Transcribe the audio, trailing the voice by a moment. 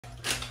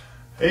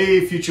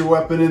Hey future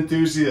weapon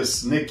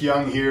enthusiasts, Nick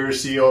Young here,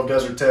 CEO of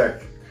Desert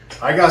Tech.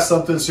 I got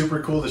something super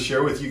cool to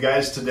share with you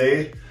guys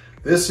today.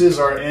 This is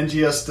our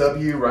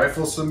NGSW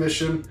rifle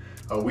submission.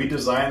 We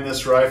designed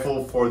this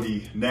rifle for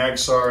the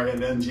NGSAR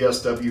and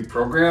NGSW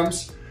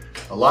programs.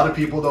 A lot of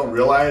people don't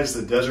realize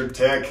that Desert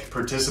Tech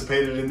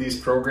participated in these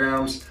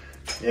programs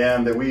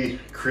and that we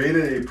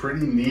created a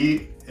pretty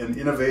neat and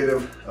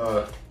innovative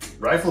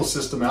rifle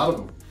system out of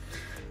them.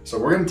 So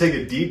we're going to take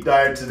a deep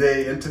dive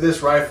today into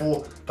this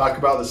rifle, talk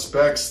about the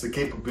specs, the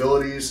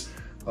capabilities,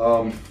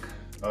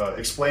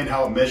 explain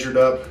how it measured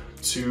up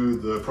to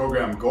the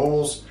program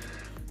goals,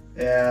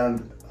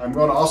 and I'm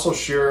going to also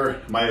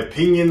share my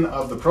opinion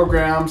of the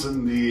programs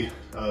and the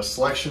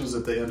selections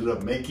that they ended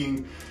up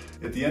making.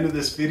 At the end of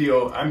this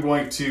video, I'm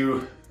going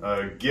to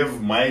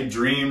give my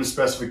dream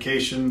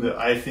specification that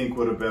I think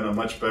would have been a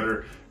much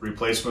better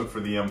replacement for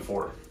the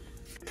M4.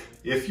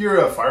 If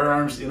you're a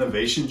firearms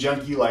innovation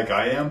junkie like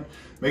I am,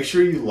 make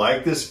sure you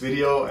like this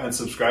video and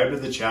subscribe to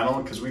the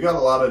channel because we got a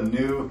lot of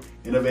new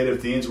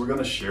innovative things we're going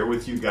to share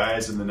with you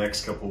guys in the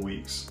next couple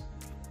weeks.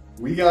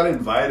 We got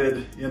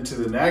invited into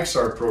the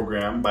NGSAR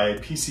program by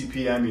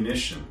PCP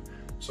Ammunition.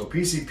 So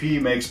PCP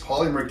makes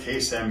polymer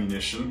case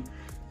ammunition,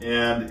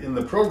 and in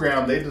the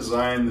program they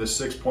designed the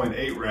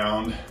 6.8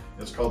 round.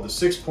 It's called the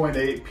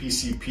 6.8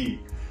 PCP.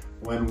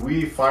 When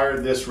we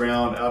fired this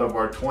round out of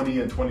our 20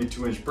 and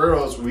 22 inch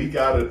barrels, we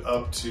got it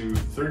up to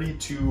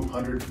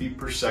 3,200 feet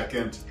per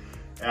second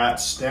at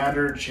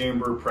standard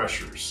chamber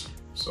pressures.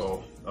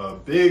 So a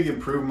big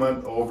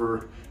improvement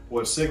over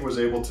what SIG was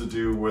able to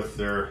do with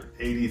their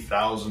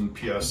 80,000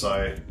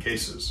 PSI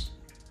cases.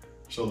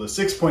 So the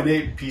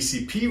 6.8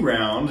 PCP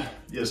round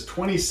is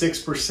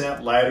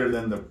 26% lighter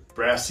than the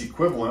brass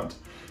equivalent.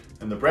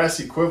 And the brass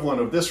equivalent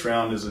of this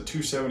round is a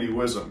 270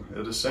 WSM.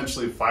 It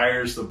essentially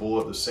fires the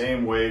bullet the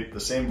same weight, the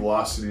same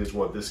velocity as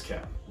what this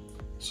can.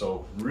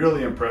 So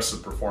really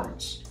impressive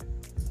performance.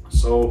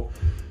 So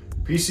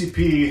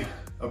PCP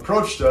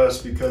approached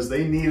us because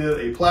they needed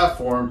a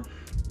platform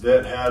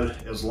that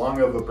had as long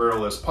of a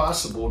barrel as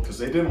possible because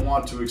they didn't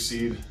want to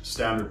exceed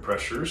standard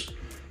pressures.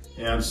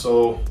 And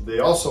so they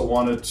also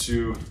wanted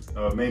to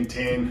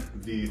maintain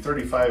the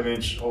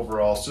 35-inch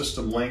overall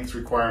system length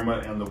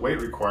requirement, and the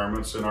weight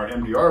requirements. And our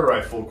MDR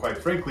rifle, quite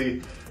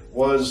frankly,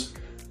 was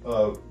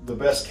the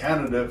best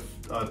candidate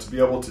to be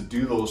able to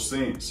do those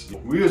things.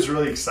 We was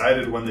really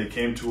excited when they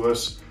came to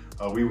us.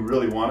 We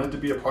really wanted to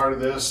be a part of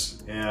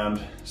this,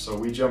 and so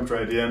we jumped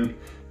right in,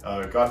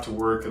 got to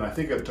work, and I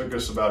think it took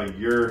us about a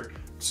year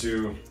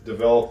to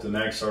develop the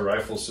NGSAR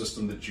rifle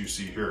system that you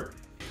see here.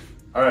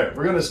 All right,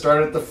 we're gonna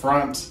start at the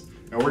front,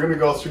 and we're gonna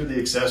go through the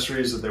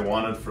accessories that they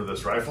wanted for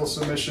this rifle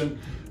submission,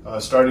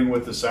 starting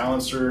with the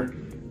silencer.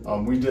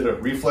 We did a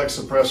reflex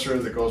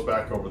suppressor that goes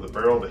back over the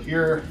barrel to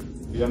here.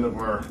 The end of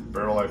our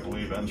barrel, I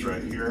believe, ends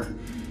right here.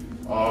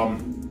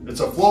 It's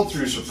a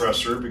flow-through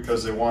suppressor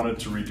because they wanted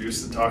to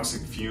reduce the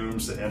toxic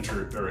fumes that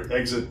enter or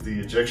exit the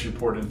ejection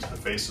port into the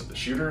face of the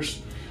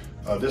shooters.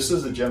 This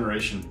is a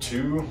Generation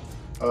 2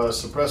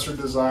 suppressor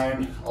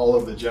design. All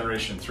of the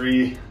Generation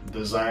 3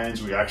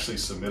 designs we actually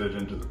submitted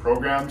into the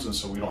programs, and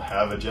so we don't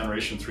have a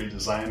Generation 3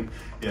 design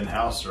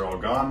in-house, they're all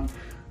gone.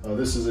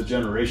 This is a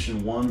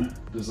Generation 1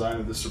 design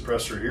of the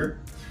suppressor here.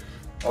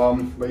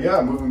 But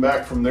yeah, moving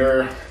back from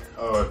there,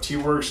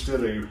 T-Works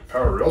did a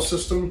power rail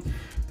system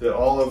that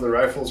all of the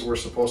rifles were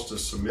supposed to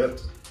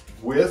submit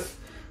with.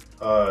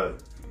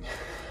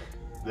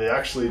 They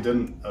actually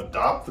didn't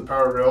adopt the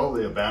power rail,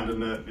 they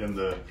abandoned it in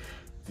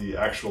the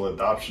actual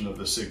adoption of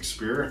the SIG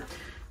Spear.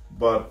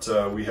 But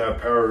we have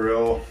power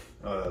rail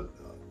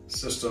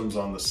systems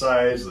on the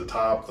sides, the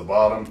top, the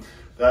bottom.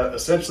 That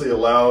essentially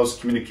allows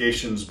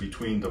communications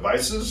between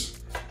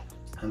devices.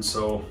 And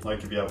so,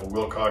 like if you have a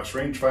Wilcox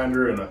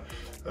rangefinder and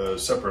a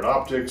separate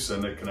optics,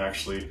 and it can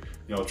actually,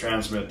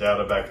 transmit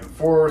data back and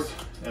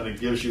forth, and it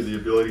gives you the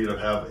ability to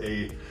have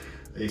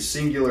a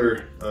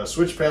singular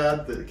switch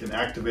pad that can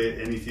activate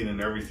anything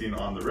and everything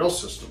on the rail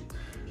system.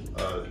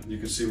 You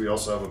can see we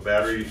also have a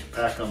battery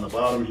pack on the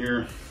bottom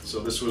here. So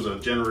this was a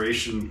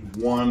Generation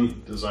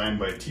 1 designed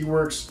by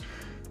T-Works.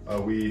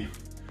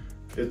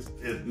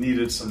 It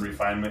needed some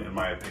refinement in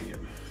my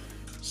opinion.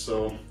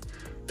 So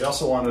they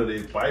also wanted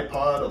a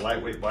bipod, a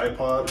lightweight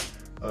bipod,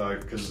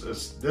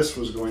 because this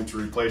was going to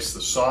replace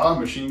the SAW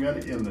machine gun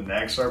in the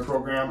NGSAR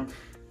program.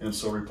 And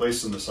so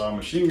replacing the SAW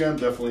machine gun,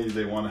 definitely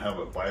they want to have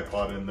a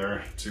bipod in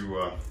there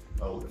to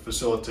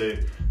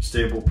facilitate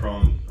stable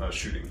prone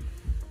shooting.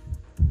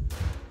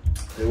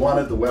 They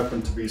wanted the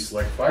weapon to be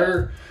select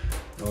fire,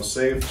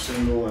 safe,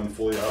 single, and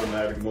fully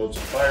automatic modes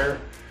of fire.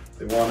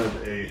 They wanted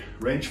a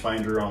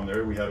rangefinder on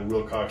there. We had a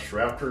Wilcox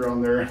Raptor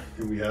on there,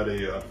 and we had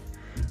I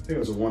think it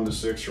was a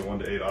 1:6 or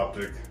 1:8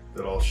 optic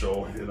that I'll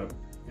show in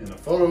a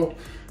photo.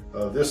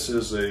 This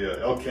is a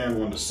Elcan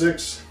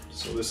 1:6.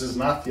 So this is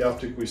not the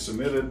optic we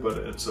submitted, but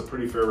it's a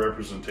pretty fair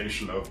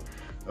representation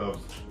of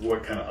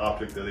what kind of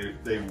optic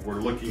that they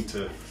were looking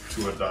to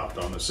adopt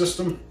on the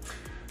system.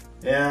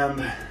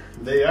 And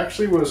they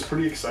actually was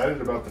pretty excited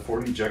about the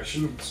 40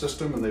 ejection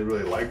system, and they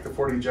really liked the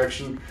 40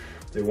 ejection.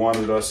 They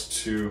wanted us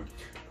to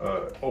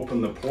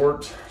open the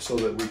port so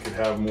that we could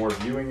have more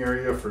viewing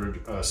area for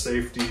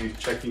safety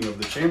checking of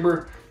the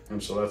chamber.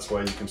 And so that's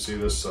why you can see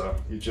this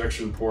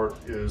ejection port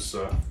is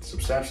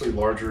substantially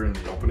larger in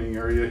the opening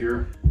area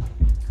here.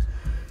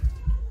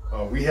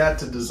 We had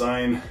to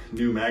design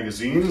new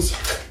magazines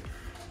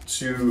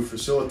to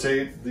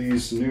facilitate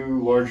these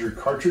new larger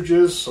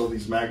cartridges. So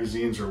these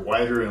magazines are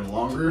wider and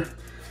longer,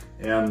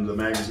 and the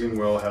magazine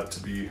well had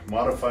to be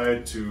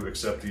modified to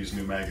accept these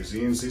new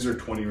magazines. These are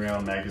 20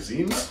 round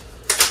magazines.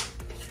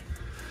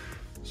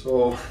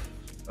 So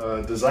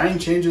design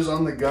changes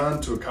on the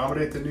gun to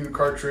accommodate the new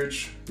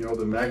cartridge, you know,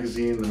 the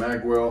magazine, the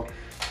mag well,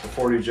 the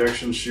forward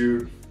ejection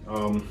chute.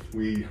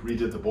 We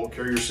redid the bolt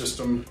carrier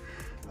system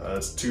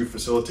to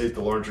facilitate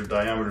the larger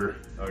diameter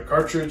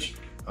cartridge,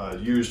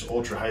 used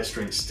ultra high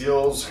strength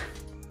steels.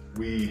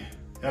 We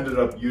ended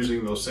up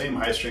using those same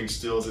high strength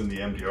steels in the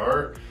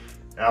MDR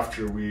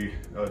after we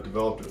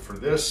developed it for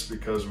this,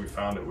 because we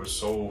found it was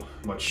so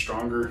much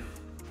stronger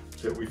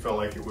that we felt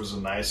like it was a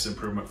nice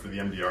improvement for the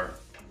MDR.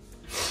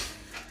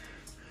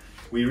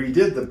 We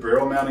redid the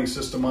barrel mounting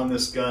system on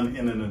this gun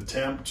in an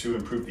attempt to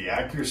improve the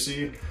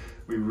accuracy.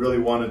 We really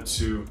wanted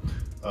to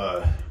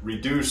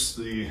reduce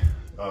the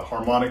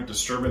harmonic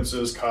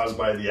disturbances caused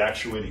by the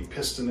actuating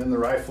piston in the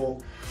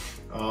rifle.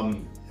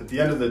 At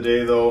the end of the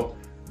day though,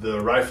 the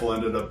rifle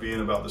ended up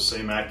being about the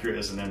same accurate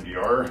as an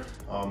MDR,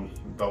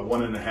 about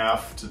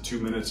 1.5 to 2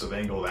 minutes of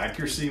angled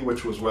accuracy,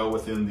 which was well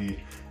within the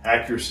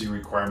accuracy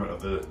requirement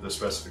of the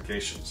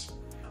specifications.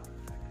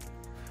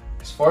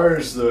 As far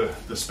as the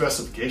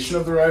specification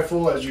of the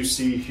rifle, as you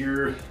see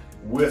here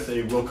with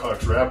a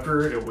Wilcox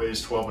Raptor, it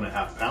weighs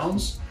 12.5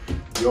 pounds.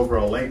 The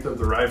overall length of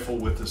the rifle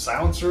with the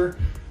silencer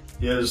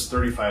is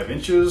 35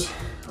 inches.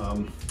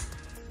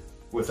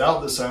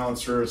 Without the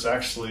silencer, it's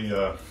actually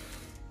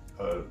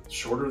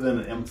shorter than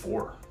an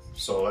M4.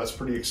 So that's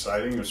pretty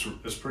exciting.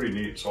 It's pretty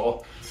neat. So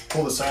I'll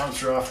pull the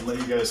silencer off and let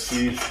you guys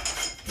see,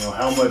 you know,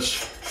 how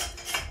much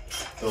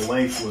the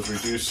length was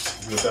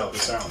reduced without the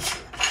silencer.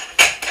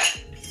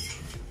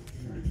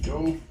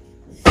 Go.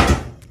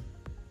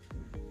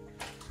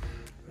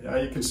 Yeah,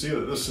 you can see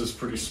that this is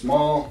pretty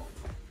small.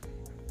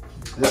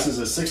 This is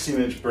a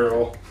 16-inch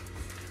barrel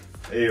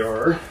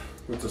AR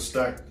with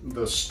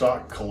the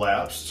stock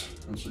collapsed,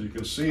 and so you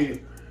can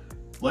see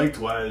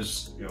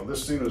lengthwise, you know,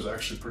 this thing is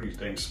actually pretty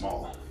dang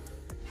small.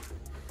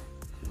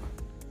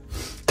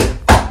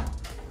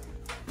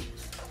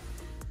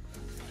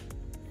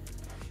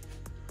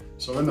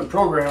 So in the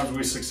programs,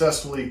 we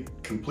successfully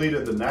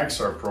completed the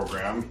NGSAR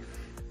program.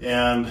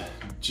 And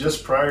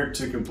just prior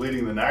to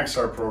completing the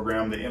NGSAR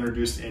program, they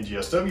introduced the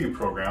NGSW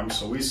program.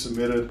 So we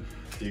submitted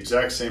the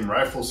exact same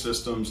rifle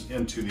systems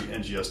into the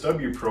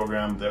NGSW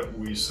program that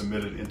we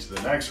submitted into the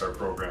NGSAR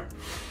program.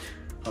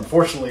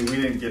 Unfortunately,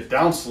 we didn't get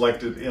down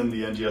selected in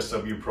the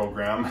NGSW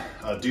program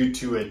due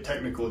to a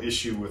technical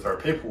issue with our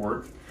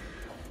paperwork.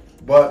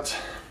 But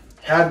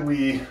had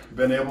we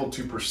been able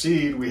to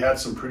proceed, we had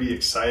some pretty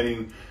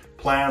exciting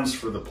plans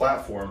for the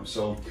platform.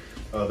 So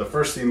the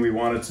first thing we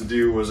wanted to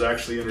do was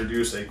actually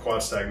introduce a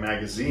quad stack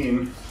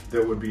magazine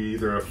that would be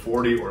either a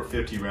 40 or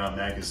 50 round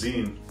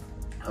magazine.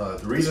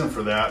 The reason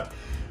for that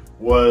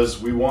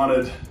was we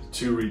wanted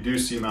to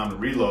reduce the amount of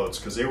reloads,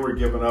 because they were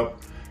giving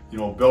up, you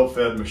know, belt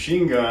fed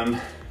machine gun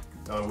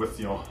with,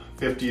 you know,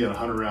 50 and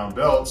 100 round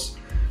belts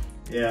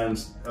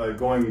and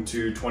going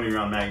to 20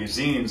 round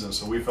magazines. And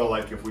so we felt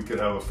like if we could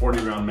have a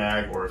 40 round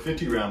mag or a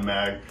 50 round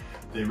mag,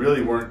 they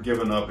really weren't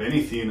giving up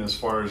anything as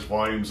far as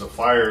volumes of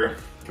fire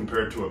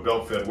compared to a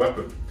belt-fed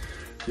weapon.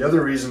 The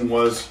other reason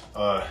was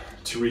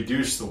to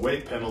reduce the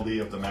weight penalty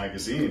of the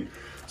magazine.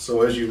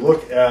 So as you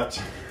look at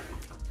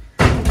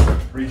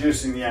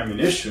reducing the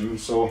ammunition,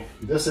 so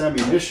this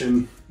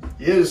ammunition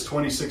is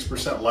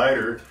 26%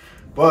 lighter,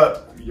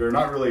 but you're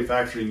not really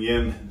factoring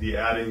in the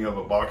adding of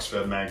a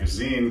box-fed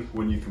magazine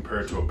when you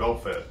compare it to a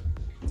belt-fed.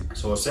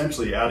 So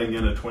essentially adding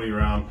in a 20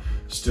 round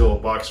steel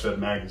box-fed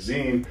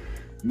magazine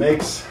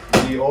makes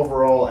the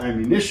overall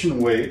ammunition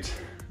weight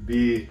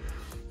be,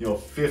 you know,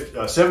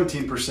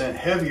 17%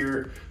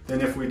 heavier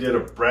than if we did a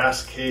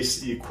brass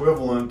case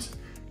equivalent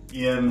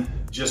in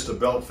just a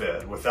belt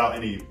fed without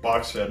any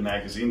box fed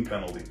magazine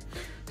penalty.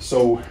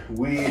 So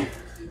we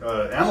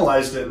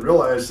analyzed it and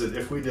realized that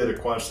if we did a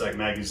quad stack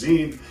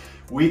magazine,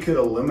 we could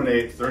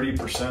eliminate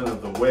 30%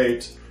 of the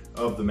weight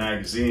of the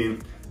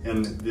magazine,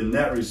 and the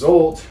net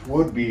result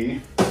would be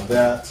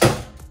that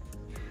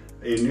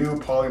a new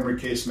polymer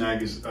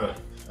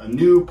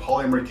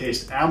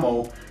cased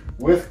ammo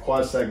with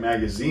quad stack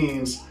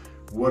magazines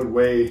would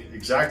weigh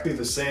exactly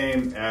the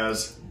same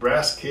as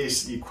brass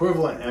case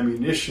equivalent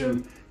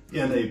ammunition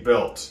in a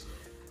belt.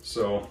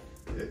 So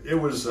it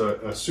was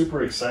a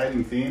super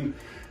exciting theme.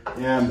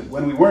 And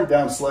when we weren't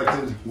down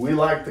selected, we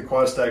liked the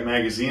quad stack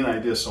magazine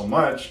idea so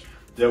much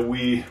that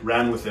we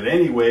ran with it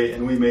anyway,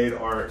 and we made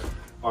our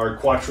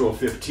Quattro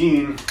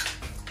 15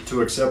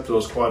 to accept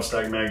those quad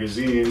stack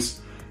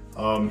magazines.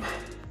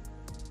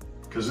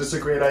 Because it's a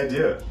great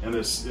idea, and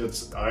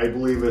I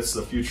believe it's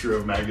the future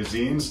of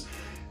magazines,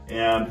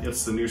 and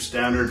it's the new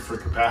standard for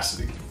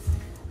capacity.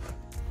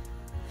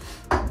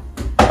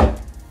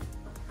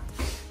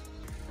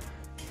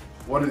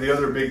 One of the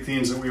other big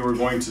things that we were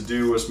going to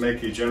do was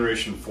make a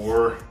Generation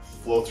 4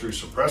 flow-through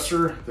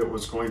suppressor that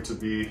was going to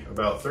be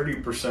about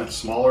 30%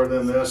 smaller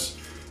than this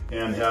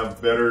and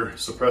have better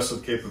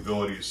suppressive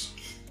capabilities.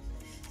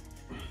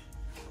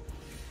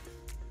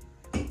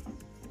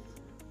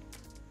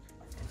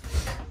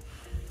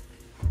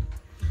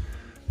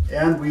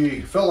 And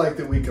we felt like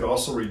that we could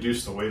also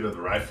reduce the weight of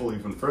the rifle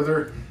even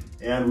further,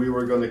 and we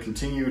were going to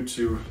continue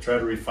to try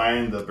to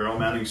refine the barrel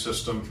mounting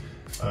system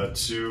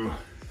to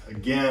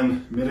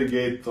again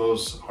mitigate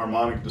those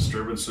harmonic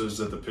disturbances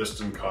that the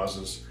piston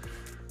causes.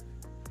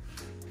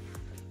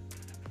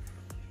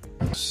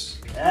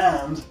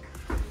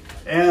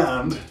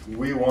 And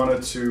we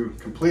wanted to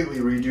completely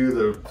redo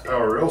the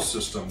power rail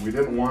system. We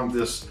didn't want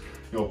this,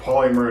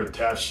 polymer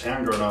attached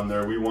handguard on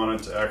there. We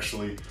wanted to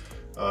actually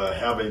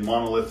have a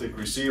monolithic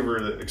receiver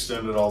that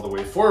extended all the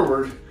way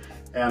forward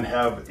and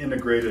have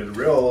integrated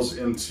rails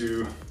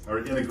into, or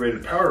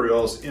integrated power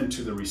rails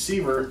into the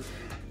receiver,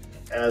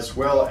 as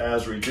well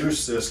as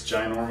reduce this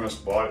ginormous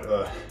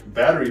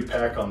battery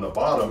pack on the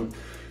bottom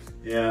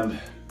and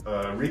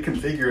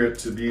reconfigure it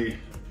to be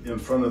in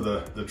front of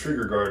the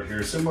trigger guard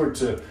here, similar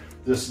to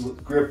this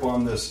grip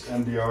on this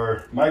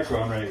MDR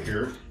Micron right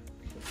here.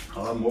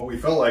 What we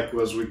felt like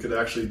was we could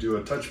actually do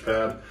a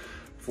touchpad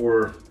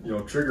for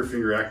trigger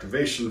finger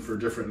activation for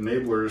different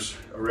enablers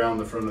around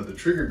the front of the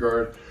trigger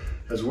guard,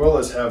 as well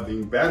as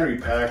having battery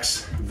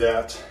packs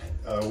that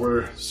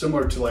were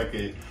similar to like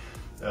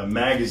a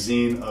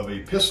magazine of a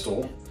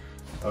pistol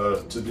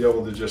to be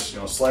able to just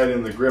slide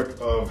in the grip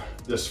of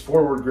this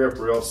forward grip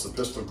or else the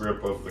pistol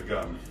grip of the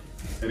gun.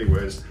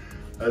 Anyways,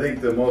 I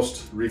think the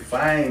most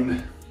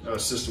refined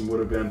system would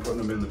have been putting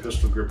them in the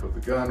pistol grip of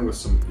the gun with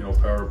some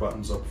power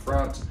buttons up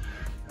front.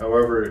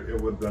 However, it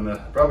would have been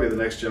probably the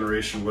next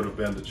generation would have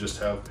been to just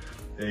have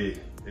a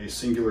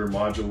singular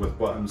module with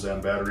buttons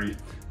and battery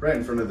right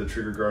in front of the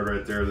trigger guard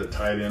right there that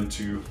tied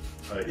into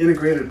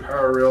integrated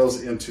power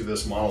rails into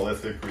this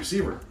monolithic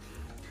receiver.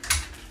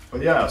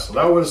 But yeah, so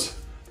that was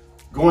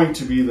going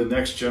to be the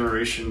next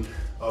generation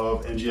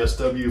of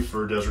NGSW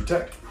for Desert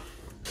Tech.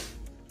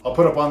 I'll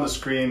put up on the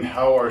screen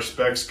how our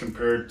specs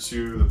compared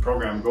to the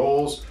program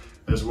goals,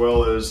 as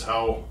well as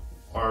how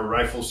our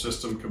rifle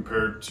system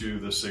compared to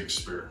the SIG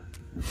Spear.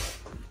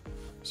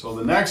 So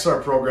the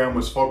NGSAR program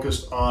was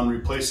focused on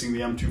replacing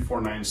the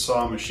M249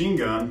 SAW machine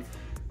gun,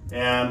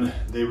 and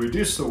they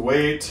reduced the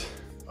weight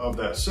of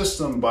that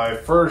system by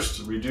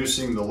first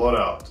reducing the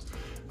loadout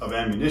of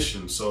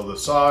ammunition. So the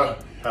SAW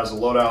has a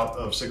loadout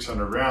of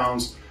 600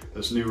 rounds.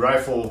 This new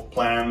rifle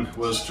plan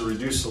was to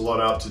reduce the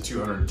loadout to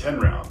 210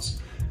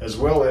 rounds, as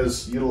well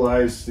as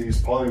utilize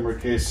these polymer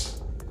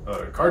case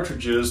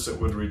cartridges that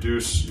would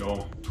reduce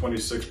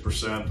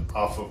 26%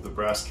 off of the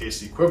brass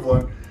case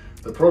equivalent.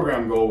 The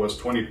program goal was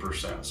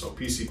 20%, so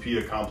PCP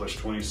accomplished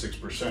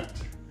 26%.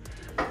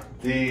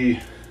 The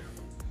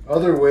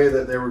other way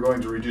that they were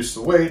going to reduce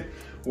the weight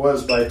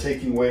was by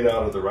taking weight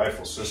out of the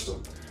rifle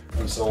system.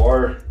 And so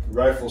our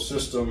rifle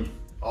system,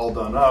 all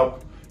done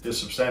up, is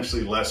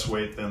substantially less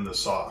weight than the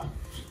SAW.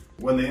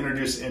 When they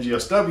introduced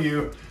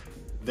NGSW,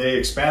 they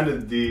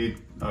expanded the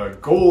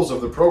goals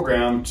of the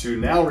program to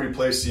now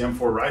replace the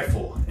M4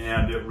 rifle.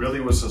 And it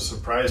really was a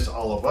surprise to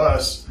all of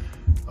us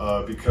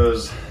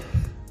because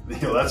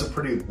that's a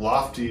pretty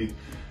lofty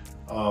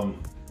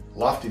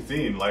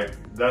theme. Like,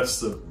 that's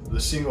the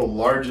single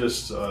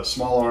largest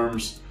small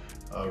arms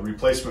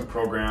replacement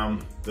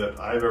program that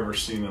I've ever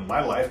seen in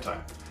my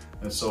lifetime.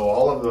 And so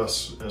all of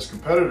us as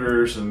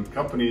competitors and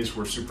companies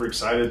were super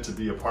excited to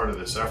be a part of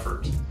this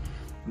effort.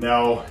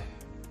 Now,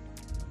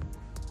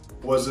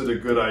 was it a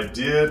good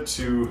idea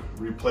to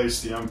replace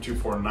the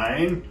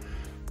M249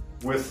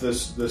 with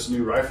this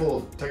new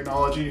rifle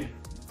technology?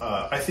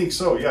 I think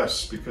so,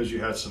 yes, because you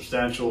had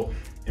substantial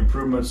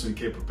improvements in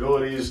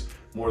capabilities,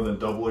 more than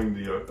doubling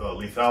the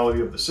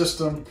lethality of the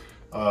system,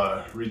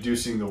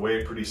 reducing the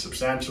weight pretty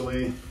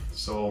substantially.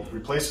 So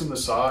replacing the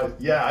SAW,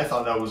 yeah, I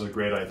thought that was a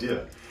great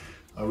idea.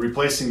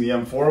 Replacing the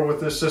M4 with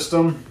this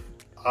system,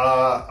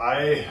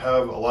 I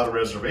have a lot of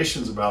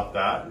reservations about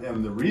that,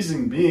 and the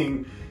reason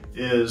being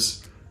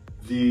is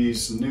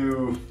these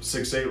new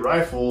 6.8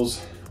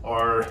 rifles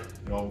are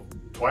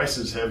twice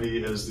as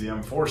heavy as the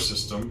M4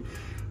 system.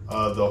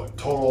 The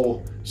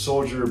total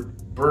soldier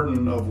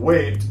burden of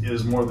weight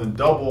is more than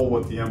double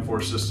what the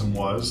M4 system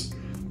was.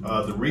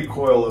 The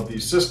recoil of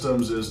these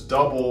systems is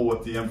double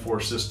what the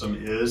M4 system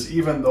is.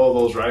 Even though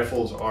those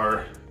rifles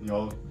are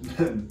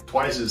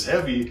twice as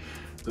heavy,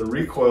 the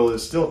recoil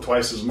is still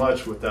twice as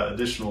much with that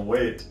additional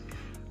weight.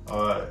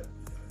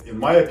 In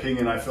my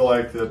opinion, I feel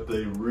like that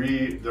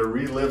they're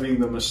reliving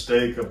the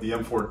mistake of the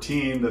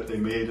M14 that they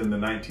made in the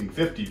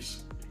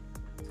 1950s.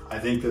 I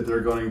think that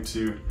they're going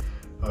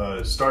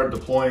to start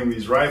deploying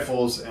these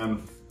rifles,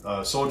 and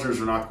soldiers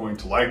are not going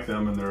to like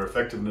them, and their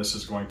effectiveness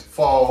is going to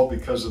fall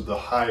because of the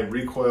high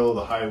recoil.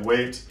 The high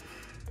weight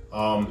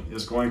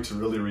is going to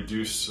really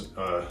reduce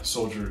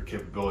soldier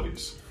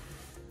capabilities.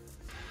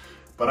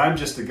 But I'm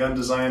just a gun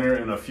designer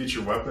and a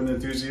future weapon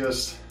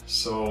enthusiast,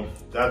 so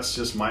that's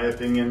just my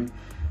opinion.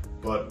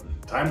 But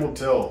time will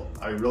tell.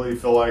 I really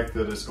feel like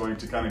that it's going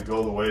to kind of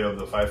go the way of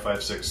the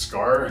 5.56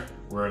 SCAR,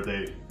 where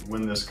they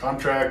win this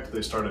contract,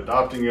 they start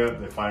adopting it,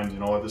 they find, you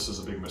know what, this is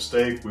a big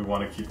mistake, we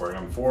want to keep our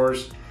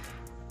M4s.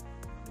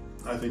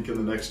 I think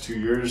in the next 2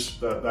 years,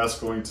 that's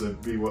going to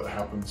be what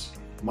happens.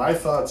 My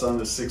thoughts on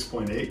the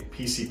 6.8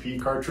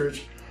 PCP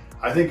cartridge: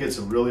 I think it's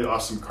a really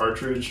awesome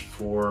cartridge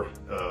for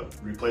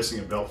replacing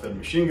a belt-fed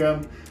machine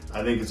gun.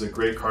 I think it's a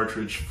great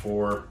cartridge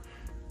for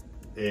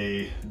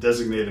a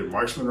designated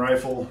marksman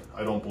rifle.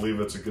 I don't believe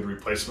it's a good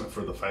replacement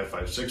for the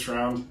 5.56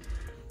 round.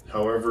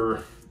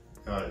 However,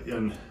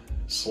 in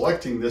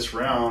selecting this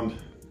round,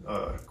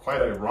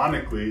 quite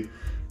ironically,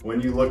 when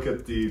you look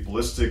at the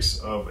ballistics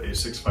of a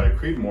 6.5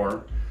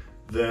 Creedmoor,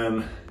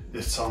 then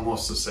it's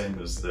almost the same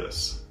as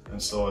this.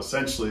 And so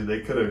essentially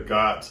they could have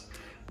got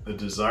the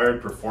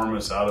desired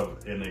performance out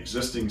of an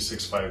existing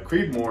 6.5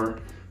 Creedmoor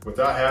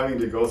without having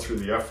to go through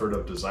the effort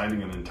of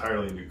designing an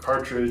entirely new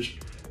cartridge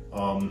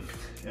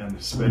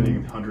and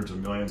spending hundreds of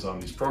millions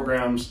on these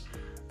programs.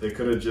 They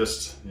could have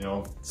just, you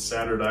know,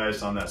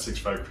 standardized on that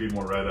 6.5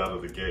 Creedmoor right out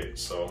of the gate.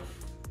 So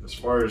as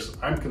far as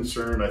I'm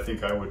concerned, I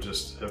think I would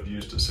just have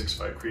used a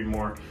 6.5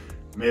 Creedmoor,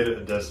 made it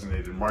a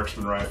designated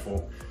marksman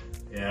rifle,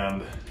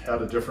 and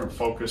had a different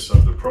focus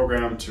of the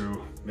program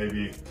to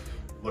maybe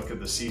look at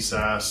the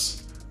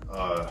CSAS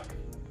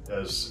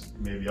as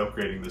maybe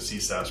upgrading the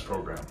CSAS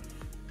program.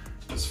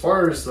 As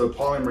far as the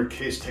polymer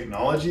case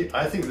technology,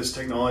 I think this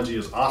technology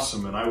is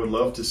awesome, and I would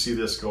love to see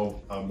this go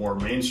more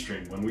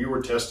mainstream. When we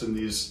were testing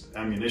these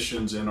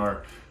ammunitions in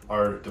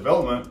our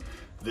development,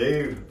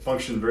 they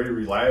function very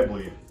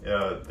reliably.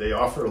 They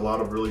offer a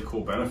lot of really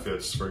cool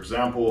benefits. For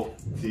example,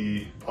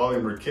 the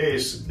polymer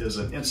case is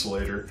an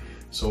insulator,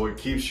 so it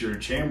keeps your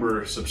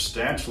chamber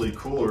substantially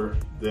cooler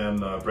than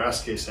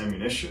brass case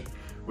ammunition,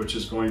 which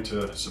is going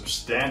to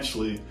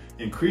substantially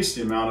increase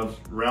the amount of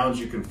rounds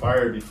you can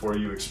fire before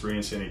you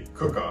experience any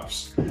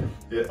cook-offs.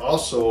 It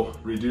also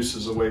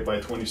reduces the weight by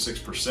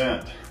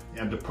 26%.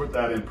 And to put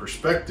that in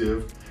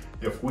perspective,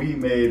 if we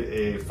made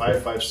a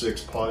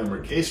 5.56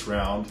 polymer case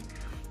round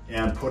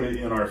and put it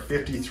in our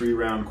 53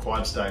 round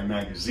quad stack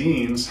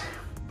magazines,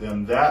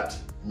 then that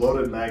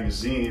loaded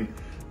magazine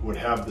would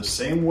have the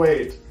same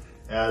weight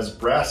as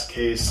brass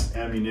case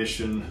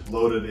ammunition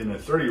loaded in a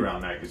 30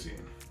 round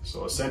magazine.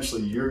 So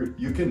essentially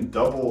you can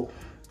double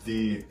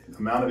the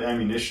amount of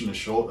ammunition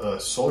a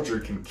soldier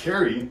can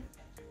carry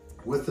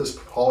with this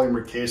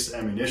polymer case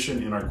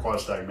ammunition in our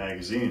quad stack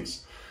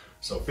magazines.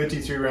 So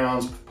 53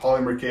 rounds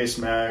polymer case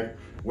mag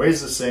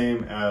weighs the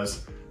same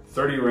as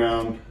 30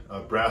 round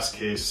brass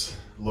case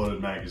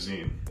loaded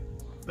magazine.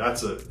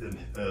 That's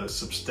a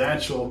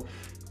substantial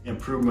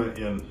improvement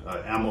in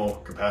ammo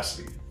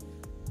capacity.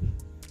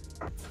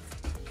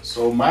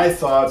 So my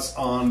thoughts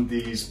on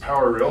these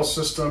power rail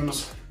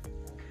systems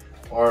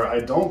are, I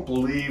don't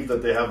believe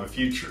that they have a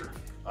future.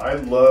 I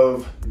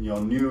love, you know,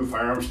 new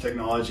firearms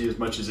technology as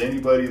much as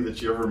anybody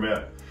that you ever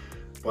met,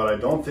 but I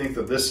don't think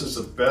that this is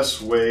the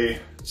best way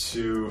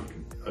to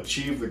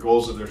achieve the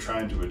goals that they're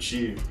trying to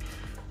achieve.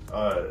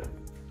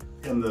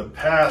 In the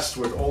past,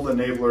 with old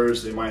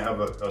enablers, they might have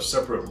a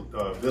separate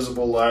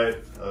visible light,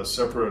 a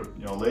separate,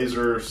 you know,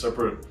 laser,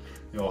 separate,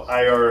 you know,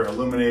 IR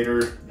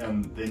illuminator,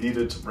 and they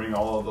needed to bring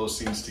all of those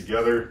things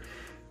together.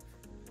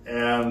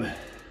 And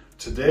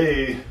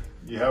today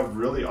you have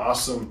really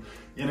awesome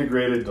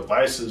integrated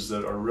devices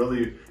that are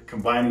really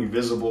combining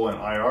visible and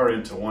IR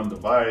into one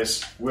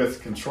device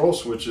with control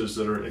switches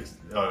that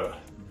are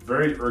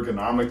very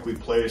ergonomically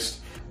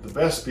placed. The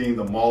best being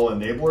the MAL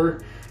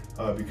enabler,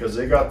 because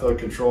they got the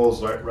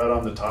controls right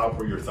on the top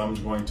where your thumb's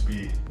going to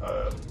be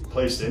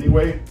placed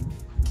anyway.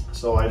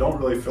 So I don't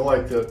really feel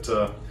like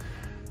that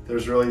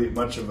there's really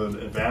much of an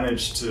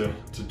advantage to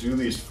do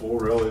these full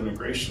rail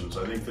integrations.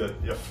 I think that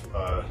if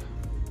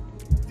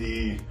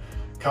the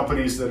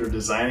companies that are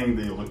designing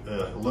the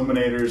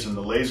illuminators and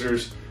the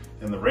lasers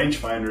and the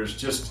rangefinders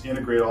just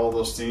integrate all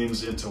those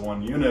things into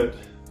one unit,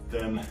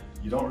 then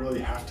you don't really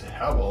have to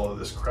have all of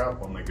this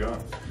crap on the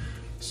gun.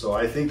 So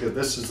I think that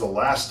this is the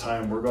last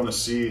time we're going to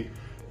see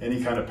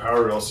any kind of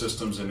power rail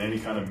systems in any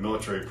kind of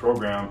military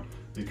program,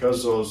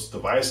 because those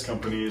device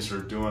companies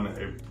are doing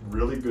a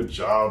really good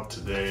job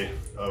today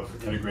of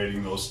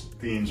integrating those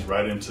things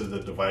right into the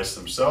device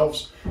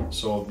themselves.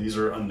 So these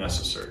are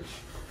unnecessary.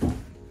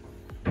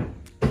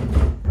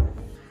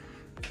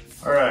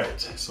 All right,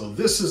 so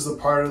this is the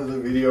part of the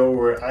video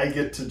where I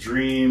get to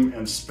dream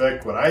and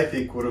spec what I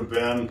think would have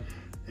been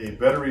a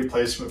better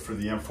replacement for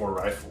the M4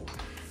 rifle.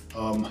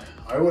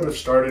 I would have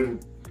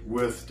started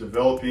with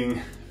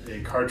developing a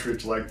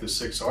cartridge like the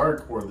 6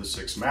 ARC or the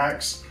 6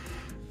 Max,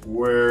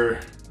 where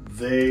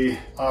they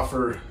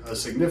offer a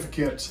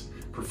significant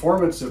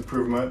performance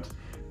improvement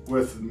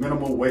with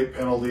minimal weight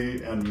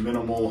penalty and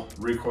minimal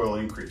recoil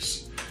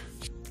increase.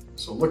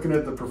 So looking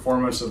at the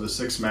performance of the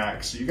 6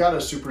 Max, you got a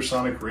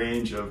supersonic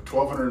range of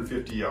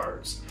 1,250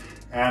 yards.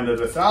 And at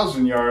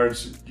 1,000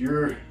 yards,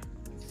 you're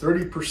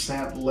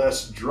 30%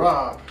 less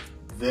drop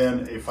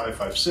than a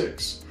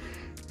 5.56.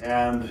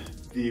 And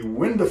the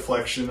wind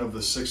deflection of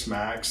the 6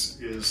 Max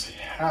is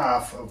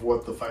half of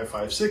what the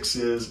 5.56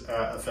 is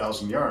at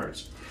 1,000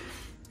 yards.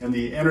 And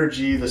the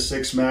energy the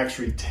 6 Max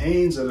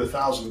retains at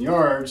 1,000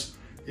 yards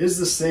is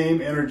the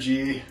same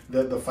energy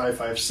that the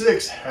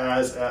 5.56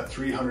 has at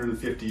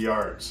 350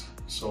 yards.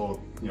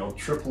 So, you know,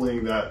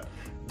 tripling that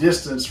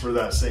distance for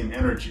that same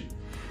energy.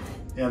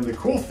 And the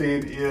cool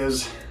thing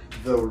is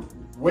the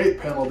weight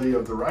penalty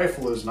of the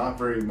rifle is not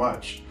very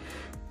much,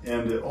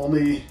 and it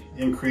only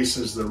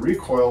increases the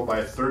recoil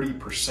by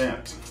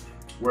 30%,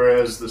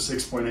 whereas the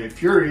 6.8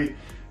 Fury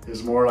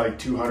is more like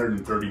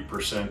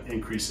 230%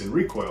 increase in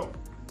recoil.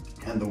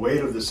 And the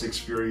weight of the 6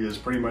 Fury is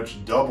pretty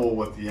much double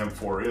what the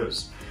M4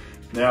 is.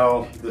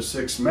 Now, the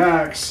 6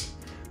 Max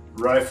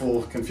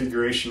rifle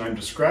configuration I'm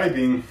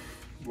describing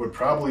would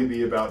probably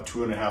be about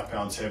 2.5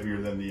 pounds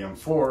heavier than the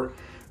M4,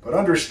 but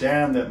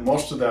understand that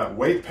most of that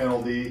weight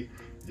penalty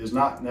is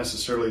not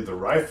necessarily the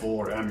rifle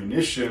or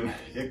ammunition.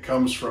 It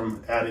comes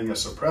from adding a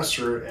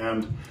suppressor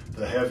and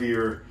the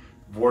heavier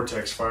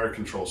Vortex fire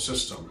control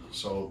system.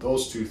 So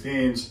those two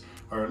things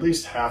are at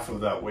least half of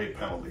that weight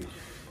penalty.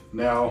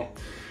 Now,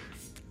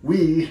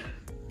 we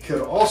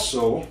could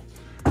also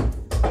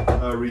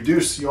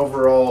reduce the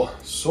overall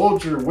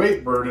soldier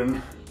weight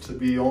burden to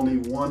be only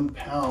 1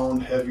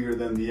 pound heavier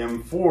than the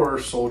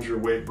M4 soldier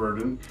weight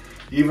burden,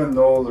 even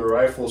though the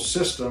rifle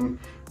system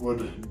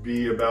would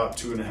be about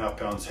 2.5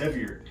 pounds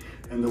heavier.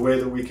 And the way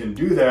that we can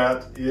do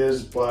that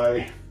is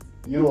by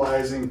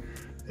utilizing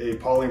a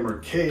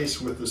polymer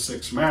case with the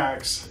 6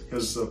 Max,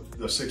 because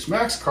the 6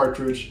 Max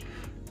cartridge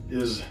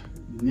is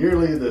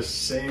nearly the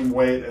same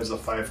weight as a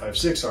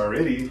 5.56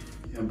 already,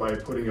 and by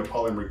putting a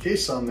polymer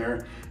case on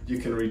there, you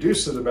can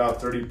reduce it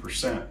about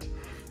 30%.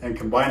 And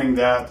combining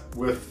that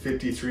with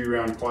 53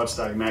 round quad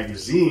stack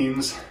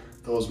magazines,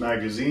 those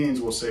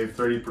magazines will save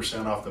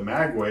 30% off the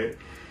mag weight.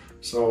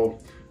 So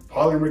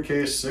polymer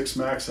case, 6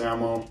 Max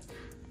ammo,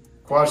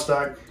 quad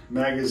stack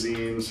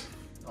magazines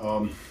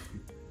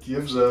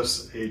gives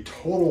us a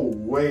total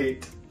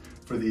weight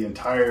for the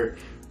entire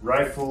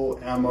rifle,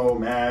 ammo,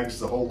 mags,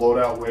 the whole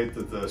loadout weight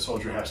that the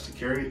soldier has to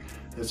carry.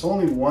 It's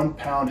only 1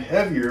 pound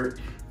heavier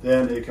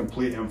than a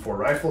complete M4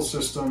 rifle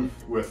system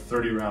with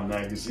 30 round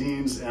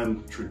magazines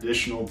and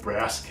traditional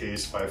brass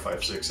case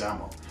 5.56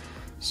 ammo.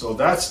 So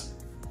that's,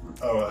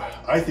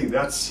 I think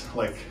that's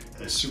like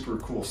a super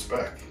cool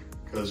spec,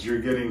 because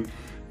you're getting,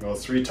 you know,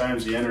 3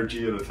 times the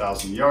energy at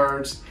 1,000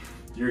 yards.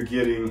 You're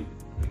getting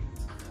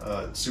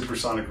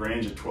supersonic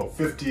range at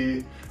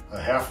 1250,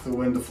 half the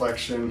wind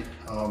deflection,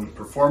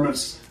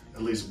 performance,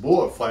 at least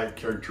bullet flight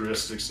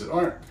characteristics that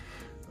aren't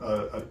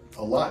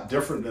a lot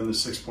different than the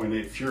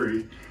 6.8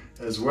 Fury,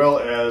 as well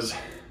as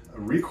a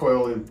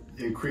recoil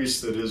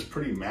increase that is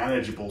pretty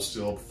manageable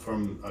still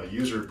from a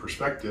user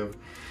perspective.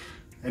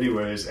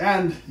 Anyways,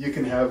 and you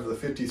can have the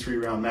 53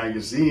 round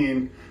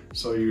magazine,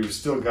 so you've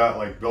still got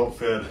like belt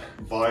fed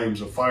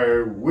volumes of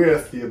fire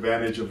with the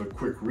advantage of a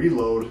quick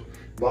reload,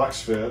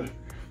 box fed.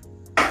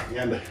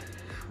 And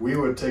we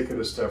would take it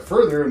a step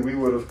further, and we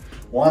would have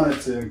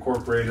wanted to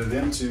incorporate it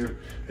into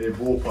a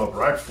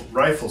bullpup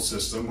rifle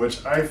system,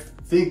 which I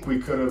think we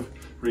could have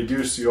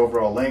reduced the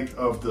overall length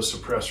of the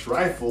suppressed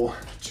rifle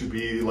to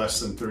be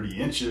less than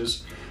 30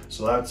 inches.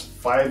 So that's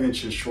 5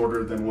 inches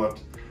shorter than what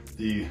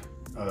the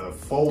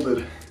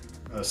folded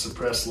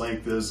suppressed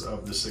length is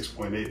of the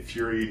 6.8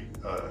 Fury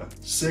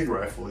SIG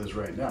rifle is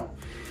right now.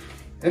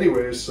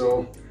 Anyways,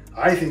 so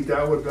I think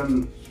that would have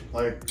been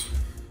like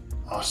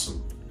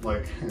awesome.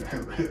 Like,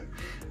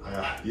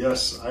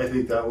 yes, I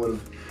think that would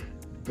have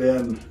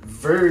been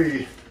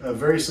a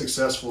very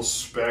successful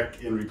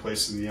spec in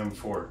replacing the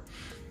M4.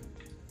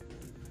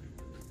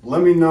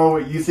 Let me know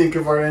what you think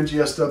of our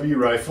NGSW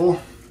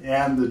rifle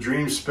and the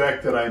dream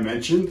spec that I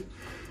mentioned.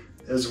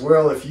 As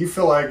well, if you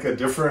feel like a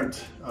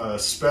different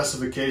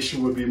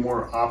specification would be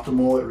more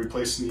optimal at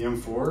replacing the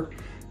M4,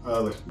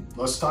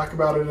 let's talk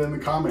about it in the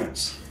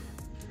comments.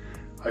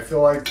 I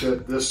feel like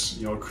that this,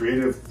 you know,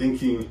 creative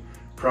thinking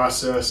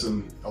process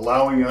and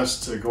allowing us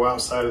to go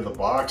outside of the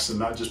box and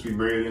not just be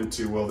married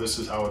into, well, this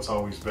is how it's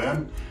always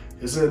been,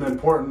 is an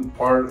important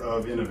part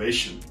of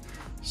innovation.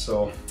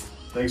 So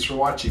thanks for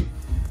watching.